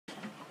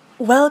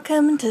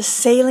Welcome to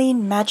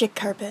Sailing Magic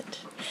Carpet.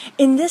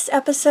 In this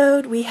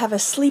episode, we have a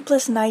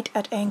sleepless night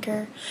at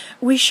anchor.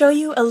 We show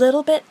you a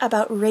little bit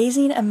about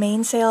raising a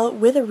mainsail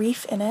with a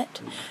reef in it.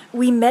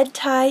 We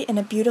med-tie in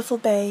a beautiful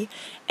bay,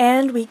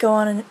 and we go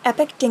on an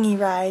epic dinghy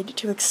ride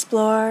to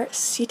explore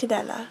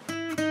Cituadella.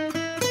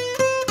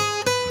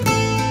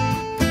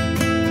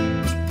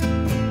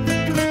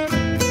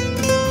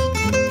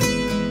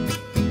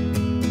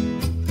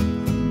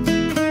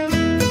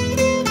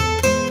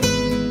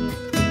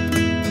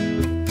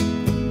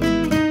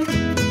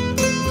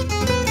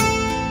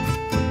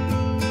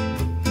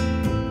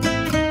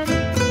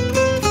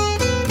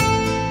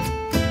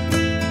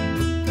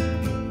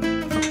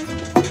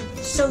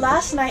 So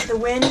last night the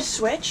wind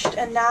switched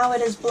and now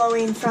it is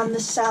blowing from the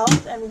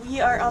south, and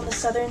we are on the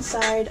southern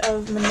side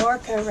of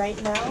Minorca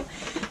right now.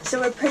 So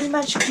we're pretty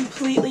much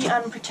completely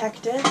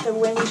unprotected. The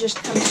wind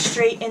just comes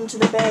straight into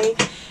the bay,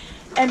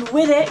 and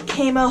with it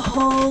came a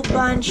whole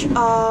bunch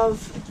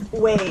of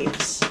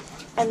waves.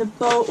 And the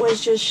boat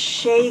was just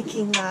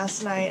shaking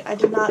last night. I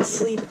did not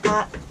sleep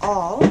at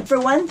all. For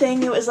one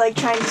thing, it was like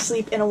trying to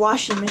sleep in a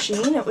washing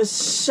machine. It was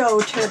so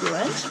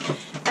turbulent.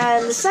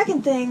 And the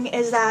second thing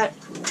is that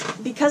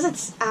because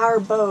it's our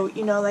boat,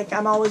 you know, like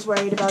I'm always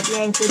worried about the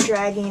anchor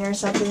dragging or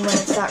something when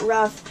it's that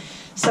rough.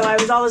 So I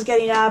was always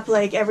getting up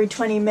like every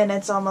 20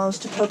 minutes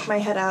almost to poke my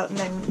head out, and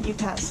then you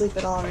can't sleep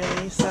at all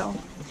really, so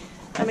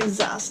I'm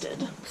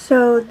exhausted.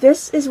 So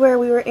this is where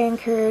we were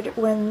anchored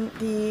when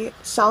the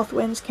south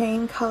winds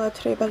came, Cala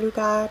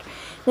Trebalugar.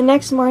 The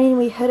next morning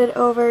we headed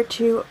over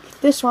to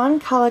this one,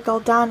 Cala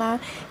Galdana.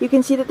 You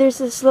can see that there's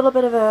this little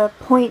bit of a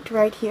point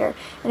right here,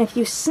 and if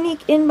you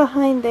sneak in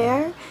behind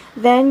there,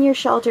 then you're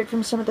sheltered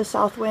from some of the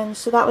south winds,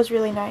 so that was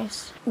really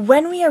nice.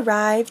 When we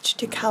arrived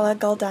to Cala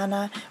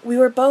Galdana, we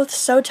were both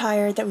so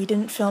tired that we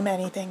didn't film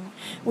anything.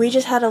 We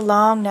just had a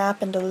long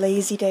nap and a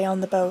lazy day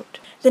on the boat.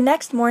 The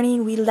next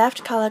morning we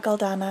left Cala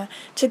Galdana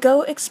to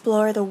go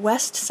explore the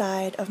west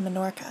side of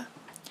Minorca.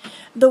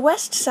 The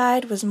west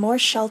side was more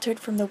sheltered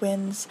from the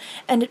winds,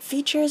 and it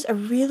features a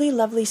really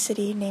lovely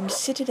city named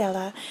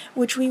Cituadella,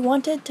 which we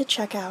wanted to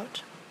check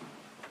out.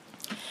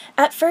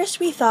 At first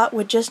we thought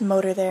we'd just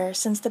motor there,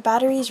 since the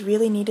batteries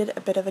really needed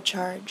a bit of a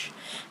charge.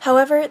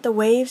 However, the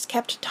waves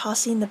kept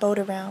tossing the boat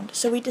around,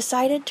 so we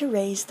decided to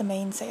raise the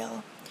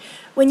mainsail.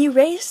 When you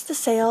raise the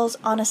sails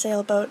on a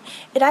sailboat,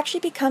 it actually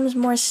becomes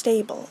more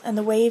stable, and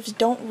the waves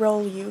don't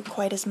roll you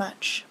quite as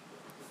much.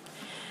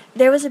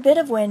 There was a bit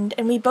of wind,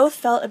 and we both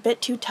felt a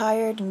bit too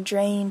tired and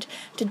drained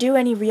to do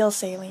any real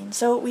sailing,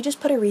 so we just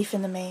put a reef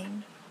in the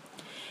main.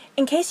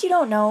 In case you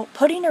don't know,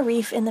 putting a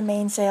reef in the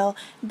mainsail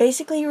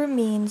basically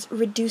means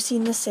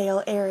reducing the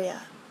sail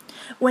area.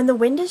 When the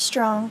wind is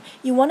strong,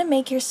 you want to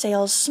make your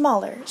sails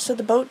smaller so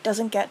the boat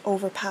doesn't get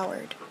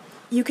overpowered.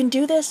 You can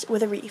do this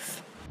with a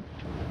reef.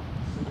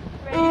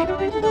 Ready to go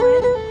into the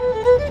wind?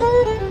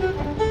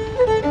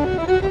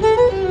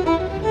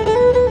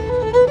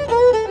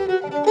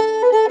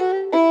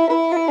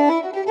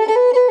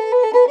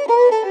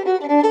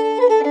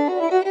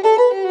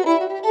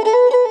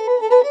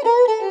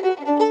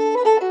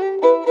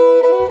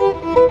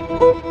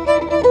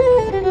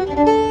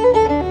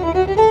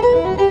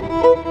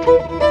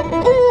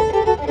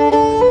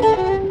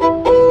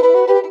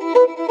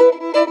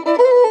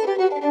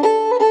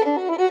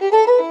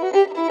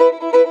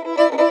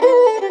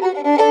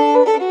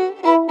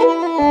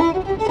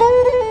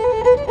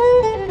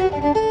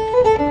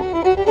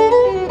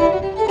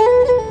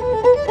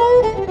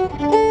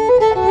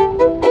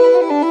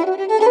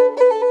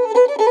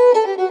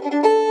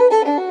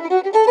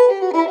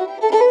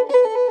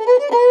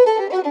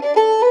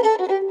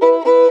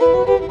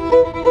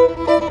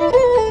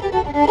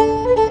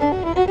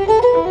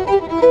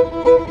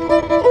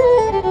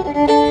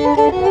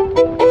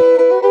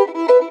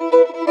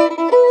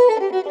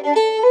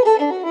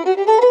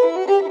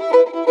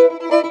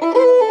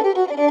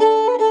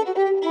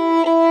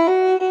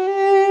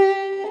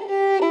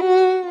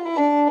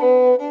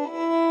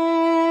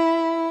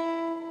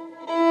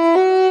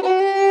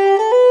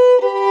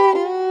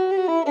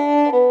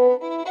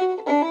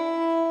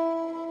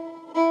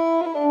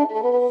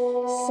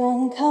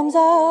 Comes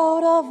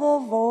out of the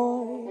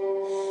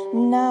void.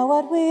 Now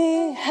what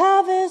we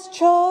have is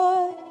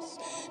choice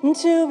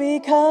to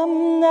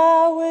become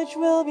that which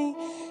will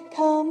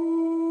become.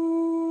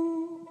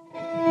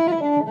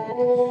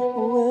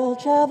 We'll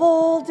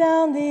travel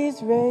down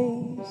these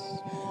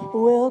rays,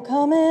 we'll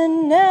come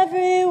in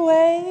every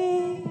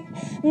way.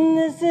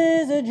 This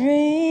is a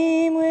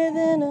dream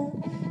within a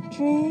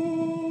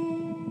dream.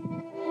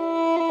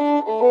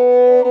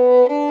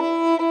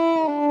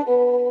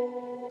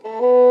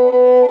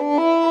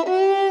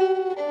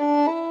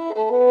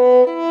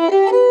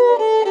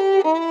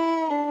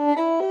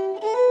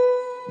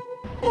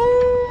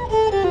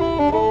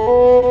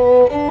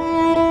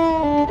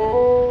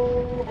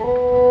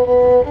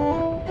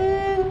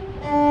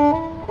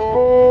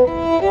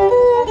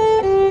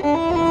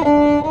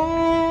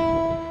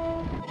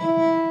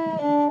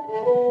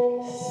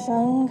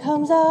 Sun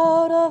comes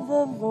out of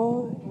the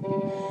void.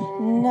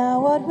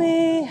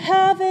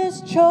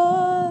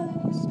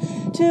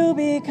 to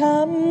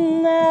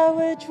become that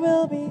which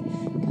will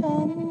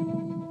become.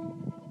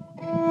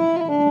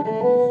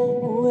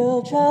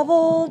 We'll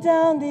travel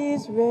down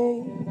these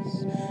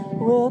rays,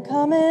 we'll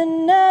come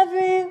in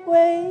every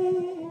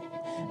way.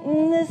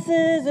 This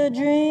is a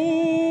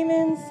dream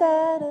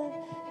inside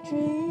a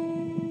dream.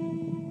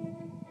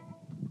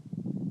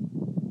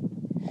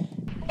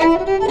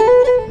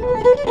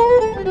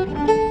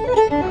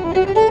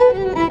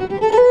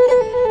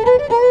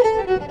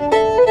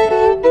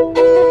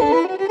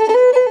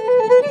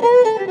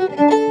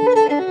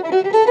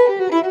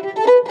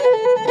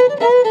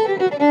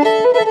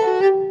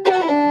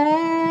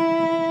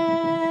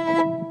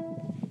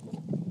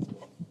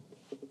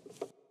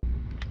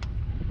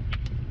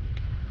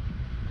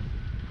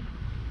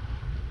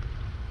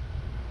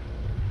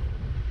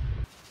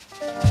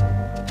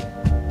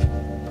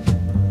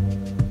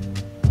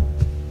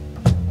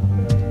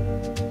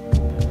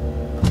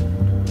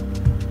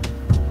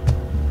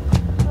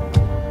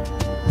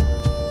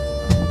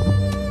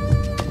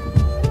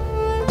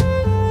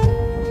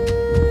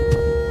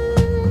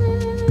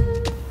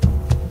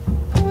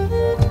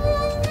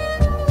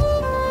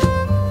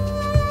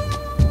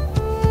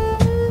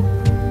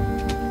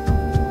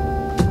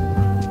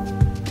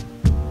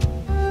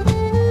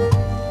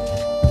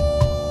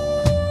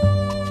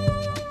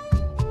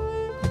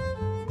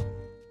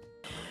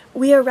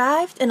 We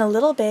arrived in a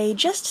little bay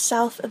just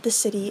south of the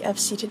city of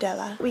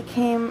Cituadella. We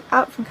came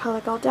out from Cala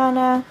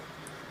Galdana.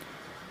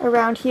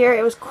 Around here,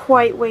 it was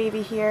quite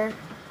wavy here.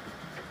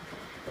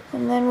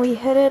 And then we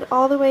headed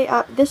all the way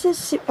up. This is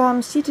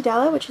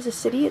Cituadella, which is a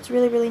city. It's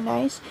really, really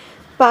nice.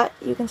 But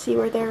you can see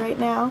we're there right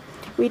now.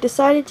 We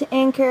decided to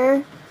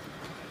anchor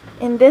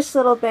in this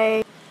little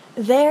bay.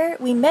 There,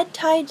 we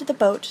med-tied the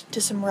boat to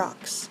some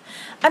rocks.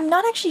 I'm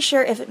not actually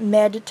sure if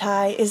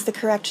med-tie is the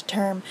correct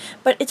term,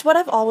 but it's what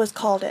I've always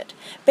called it.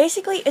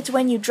 Basically, it's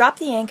when you drop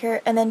the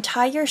anchor and then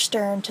tie your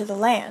stern to the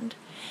land.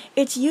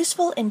 It's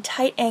useful in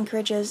tight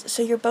anchorages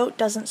so your boat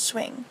doesn't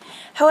swing.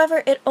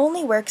 However, it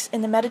only works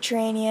in the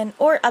Mediterranean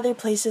or other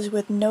places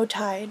with no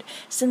tide,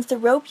 since the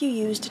rope you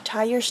use to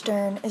tie your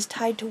stern is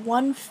tied to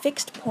one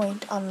fixed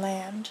point on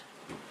land.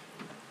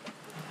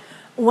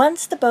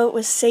 Once the boat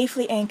was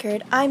safely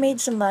anchored, I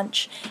made some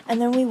lunch, and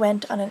then we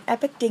went on an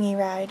epic dinghy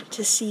ride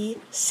to see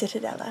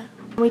Cituadella.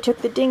 We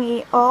took the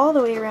dinghy all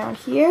the way around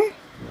here,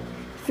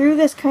 through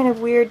this kind of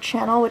weird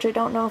channel, which I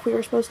don't know if we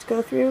were supposed to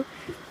go through,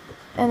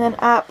 and then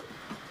up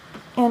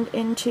and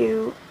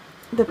into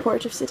the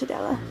port of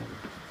Cituadella.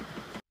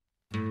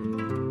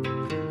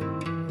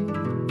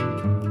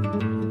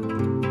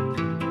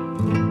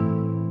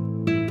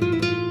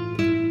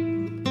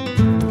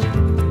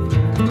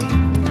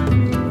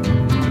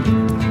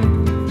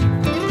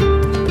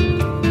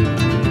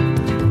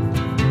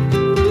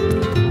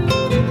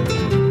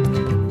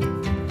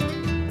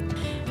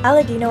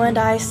 Aladino and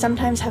I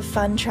sometimes have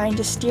fun trying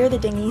to steer the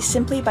dinghy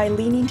simply by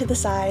leaning to the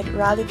side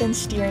rather than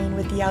steering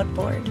with the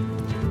outboard.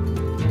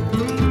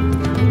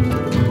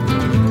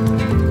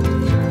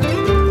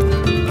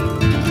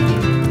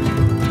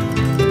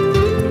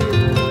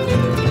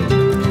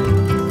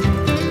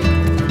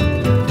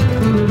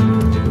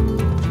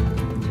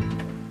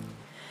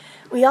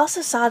 We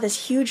also saw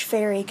this huge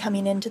ferry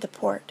coming into the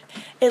port.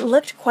 It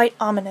looked quite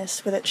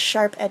ominous with its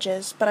sharp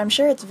edges, but I'm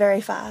sure it's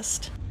very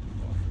fast.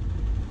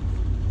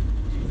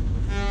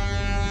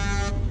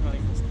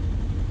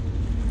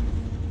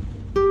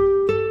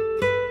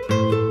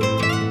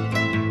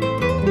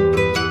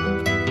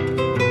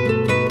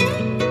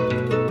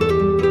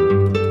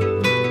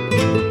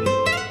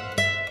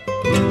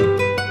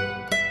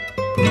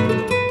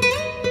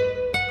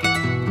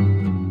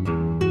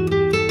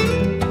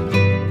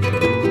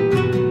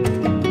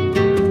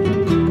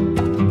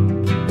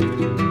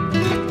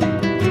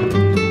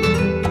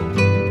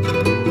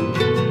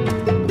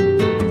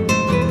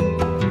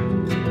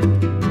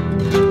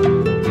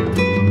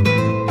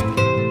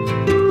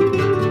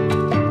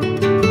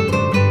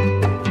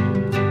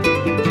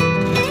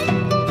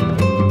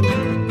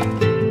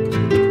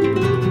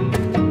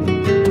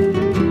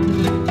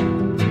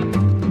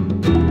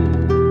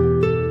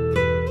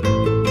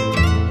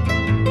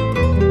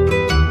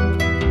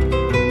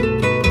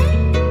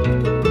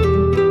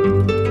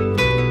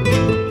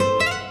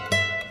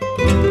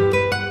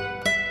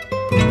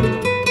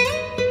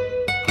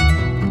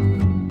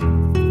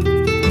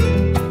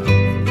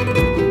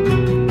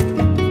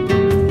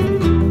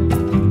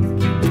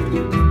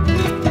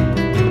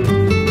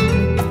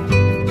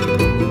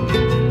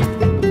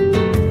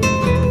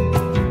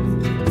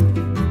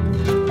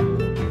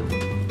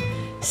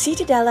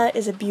 Cituadella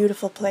is a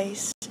beautiful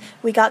place.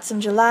 We got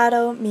some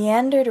gelato,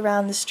 meandered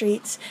around the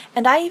streets,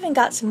 and I even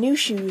got some new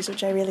shoes,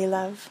 which I really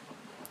love.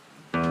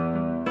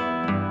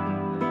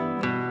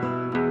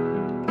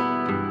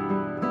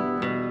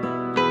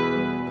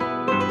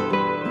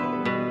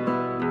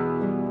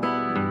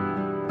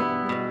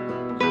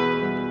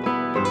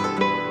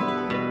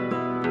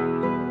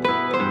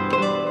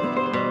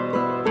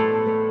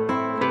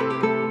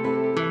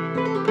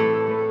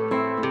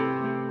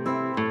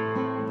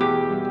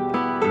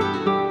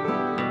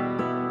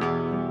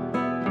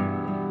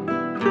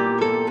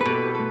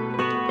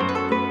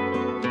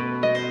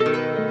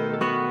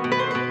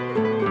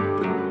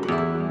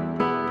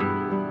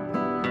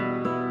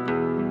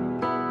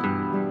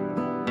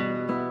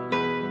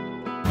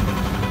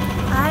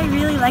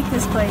 really like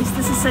this place.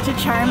 This is such a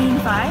charming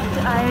find.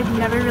 I'd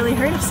never really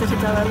heard of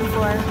Cituadella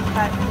before,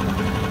 but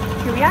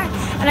here we are.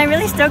 And I'm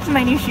really stoked with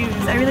my new shoes.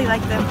 I really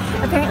like them.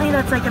 Apparently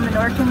that's like a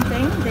Minorcan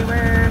thing. They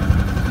were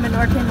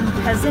Minorcan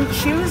peasant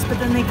shoes, but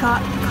then they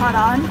caught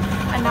on,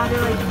 and now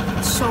they're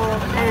like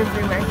sold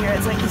everywhere here.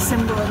 It's like a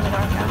symbol of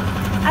Minorca.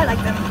 I like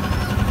them.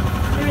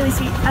 They're really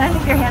sweet, and I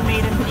think they're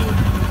handmade and pretty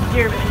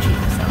durable and cheap,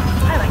 so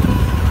I like them.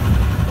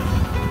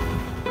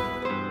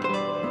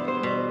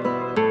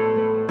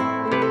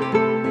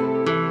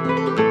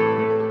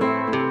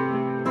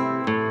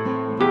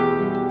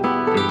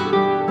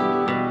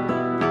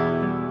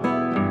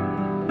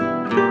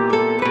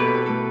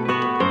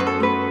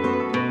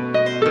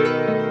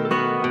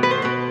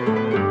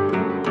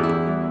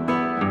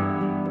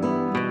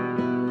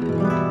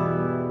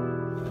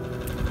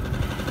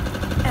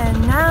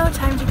 And now,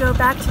 time to go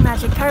back to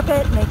Magic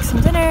Carpet, make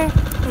some dinner,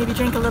 maybe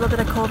drink a little bit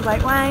of cold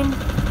white wine,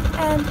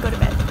 and go to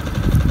bed.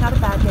 Not a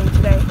bad day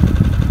today.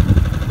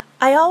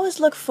 I always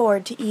look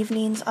forward to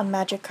evenings on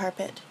Magic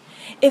Carpet.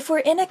 If we're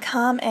in a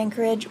calm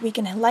anchorage, we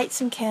can light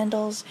some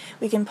candles,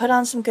 we can put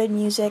on some good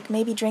music,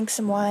 maybe drink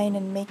some wine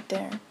and make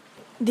dinner.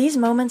 These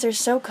moments are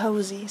so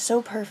cozy,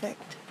 so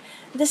perfect.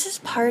 This is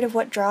part of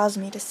what draws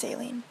me to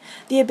sailing.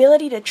 The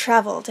ability to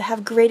travel, to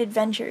have great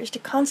adventures, to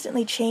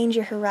constantly change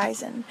your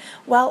horizon,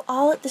 while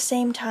all at the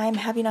same time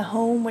having a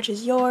home which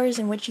is yours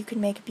and which you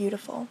can make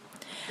beautiful.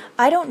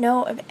 I don't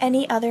know of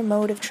any other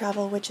mode of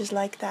travel which is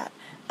like that,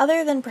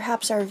 other than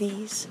perhaps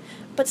RVs.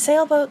 But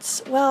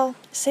sailboats, well,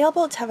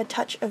 sailboats have a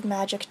touch of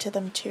magic to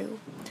them too.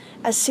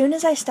 As soon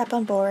as I step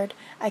on board,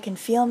 I can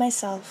feel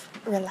myself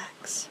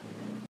relax.